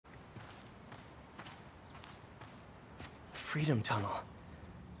Freedom Tunnel.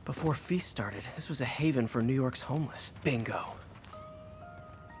 Before Feast started, this was a haven for New York's homeless. Bingo.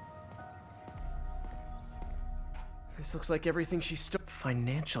 This looks like everything she stole.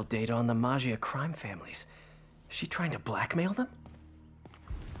 Financial data on the Maggia crime families. Is she trying to blackmail them?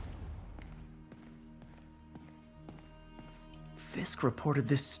 Fisk reported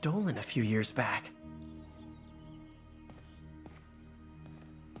this stolen a few years back.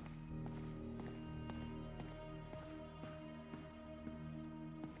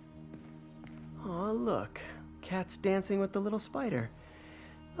 Oh, look. Cat's dancing with the little spider.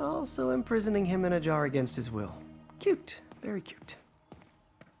 Also imprisoning him in a jar against his will. Cute. Very cute.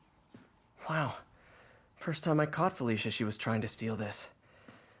 Wow. First time I caught Felicia, she was trying to steal this.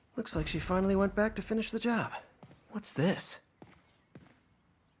 Looks like she finally went back to finish the job. What's this?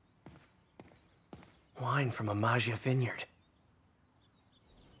 Wine from a Maggia vineyard.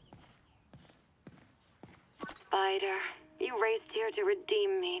 Spider, you raced here to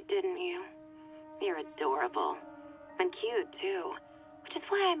redeem me, didn't you? You're adorable. And cute, too. Which is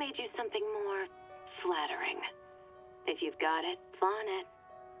why I made you something more flattering. If you've got it, flaunt it.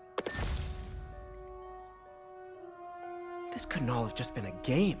 This couldn't all have just been a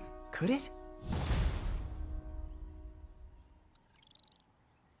game, could it?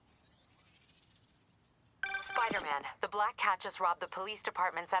 Spider-Man, the Black Cat just robbed the police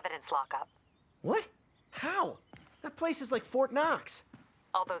department's evidence lockup. What? How? That place is like Fort Knox.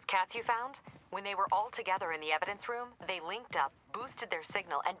 All those cats you found? When they were all together in the evidence room, they linked up, boosted their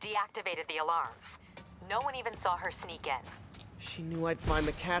signal, and deactivated the alarms. No one even saw her sneak in. She knew I'd find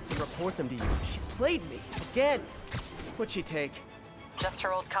the cats and report them to you. She played me. Again. What'd she take? Just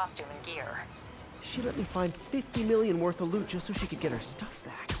her old costume and gear. She let me find 50 million worth of loot just so she could get her stuff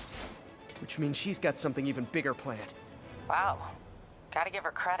back. Which means she's got something even bigger planned. Wow. Gotta give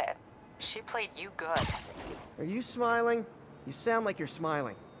her credit. She played you good. Are you smiling? You sound like you're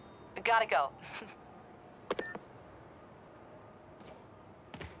smiling. Gotta go.